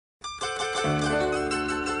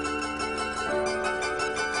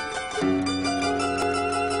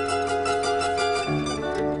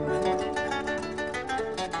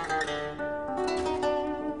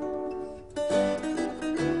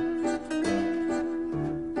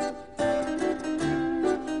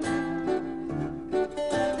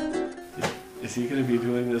Is he going to be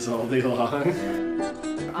doing this all day long?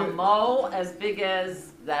 A mole as big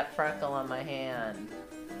as that freckle on my hand.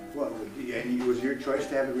 What, and was your choice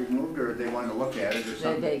to have it removed, or they wanted to look at it or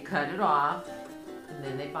something? They cut it off, and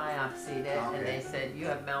then they biopsied it, Okay. and they said, you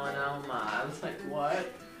have melanoma. I was like, what?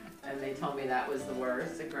 And they told me that was the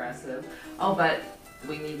worst, aggressive. Oh, but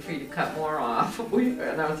we need for you to cut more off.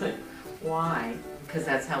 And I was like, why? Because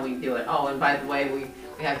that's how we do it. Oh, and by the way,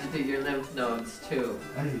 we have to do your lymph nodes too.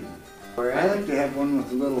 I like to have one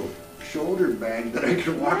with a little shoulder bag that I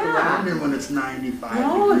can walk around in when it's 95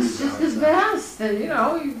 No, degrees it's just outside. as best. And you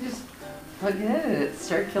know, you just plug it in and it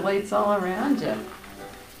circulates all around you.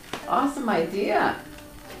 Awesome idea.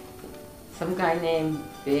 Some guy named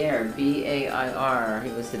Bair, B-A-I-R,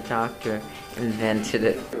 he was a doctor, invented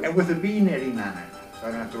it. And with a bee netting on it, so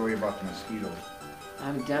I don't have to worry about the mosquitoes.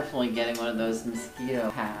 I'm definitely getting one of those mosquito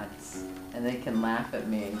hats. And they can laugh at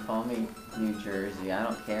me and call me New Jersey. I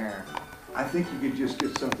don't care. I think you could just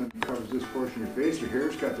get something that covers this portion of your face. Your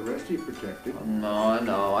hair's got the rest of you protected.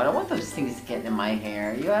 No, I don't want those things getting in my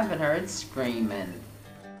hair. You haven't heard screaming.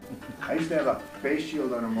 I used to have a face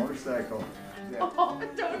shield on a motorcycle. Oh,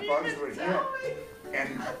 don't the bugs even would tell hit. me.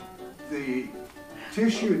 And the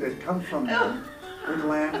tissue that come from them would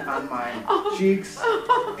land on my cheeks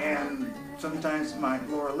and sometimes my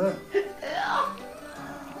lower lip.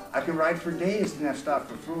 I could ride for days and have stopped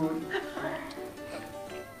for food.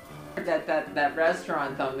 That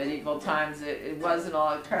restaurant though, medieval times, it wasn't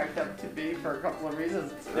all it cracked up to be for a couple of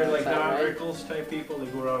reasons. They're like Don right? Rickles type people. They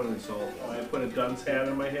go around and insult. I put a dunce hat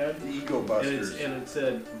on my head. The ego And, busters. and it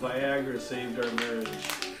said, Viagra saved our marriage.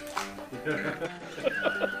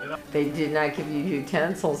 They did not give you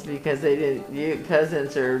utensils because they didn't. You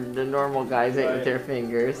peasants are the normal guys ate with their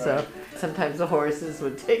fingers. So sometimes the horses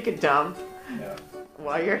would take a dump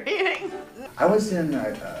while you're eating. I was in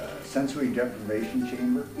a sensory deprivation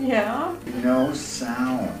chamber. Yeah. No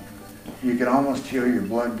sound. You could almost hear your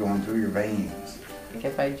blood going through your veins.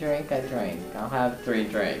 If I drink, I drink. I'll have 3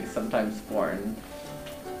 drinks, sometimes 4, and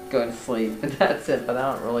go to sleep. But that's it. But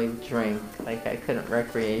I don't really drink. Like I couldn't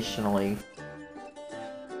recreationally.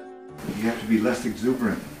 You have to be less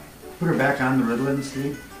exuberant. Put her back on the Ritalin,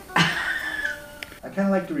 Steve. I kind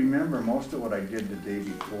of like to remember most of what I did the day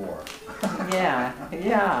before. Yeah,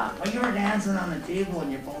 yeah. Oh, you were dancing on the table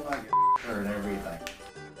and you pulled out your shirt and everything.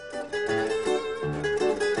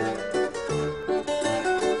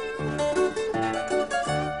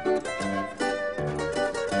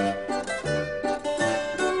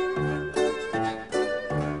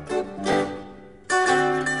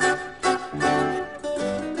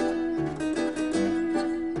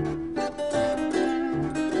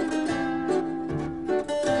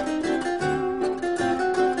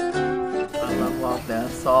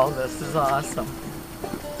 All this is awesome.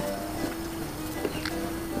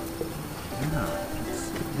 Yeah,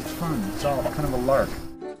 it's fun. It's all kind of a lark.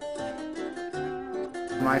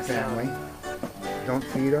 My family, don't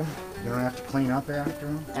feed them. You don't have to clean up after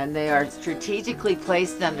them. And they are strategically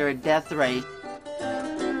placed under a death ray.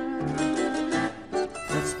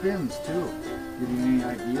 It spins too. Give you any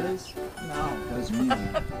ideas? No. It does me.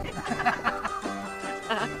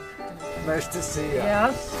 Nice to see you.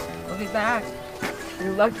 Yes, we'll be back.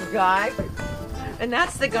 You lucky guy. And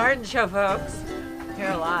that's the garden show, folks.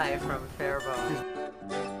 Here live from Faribault.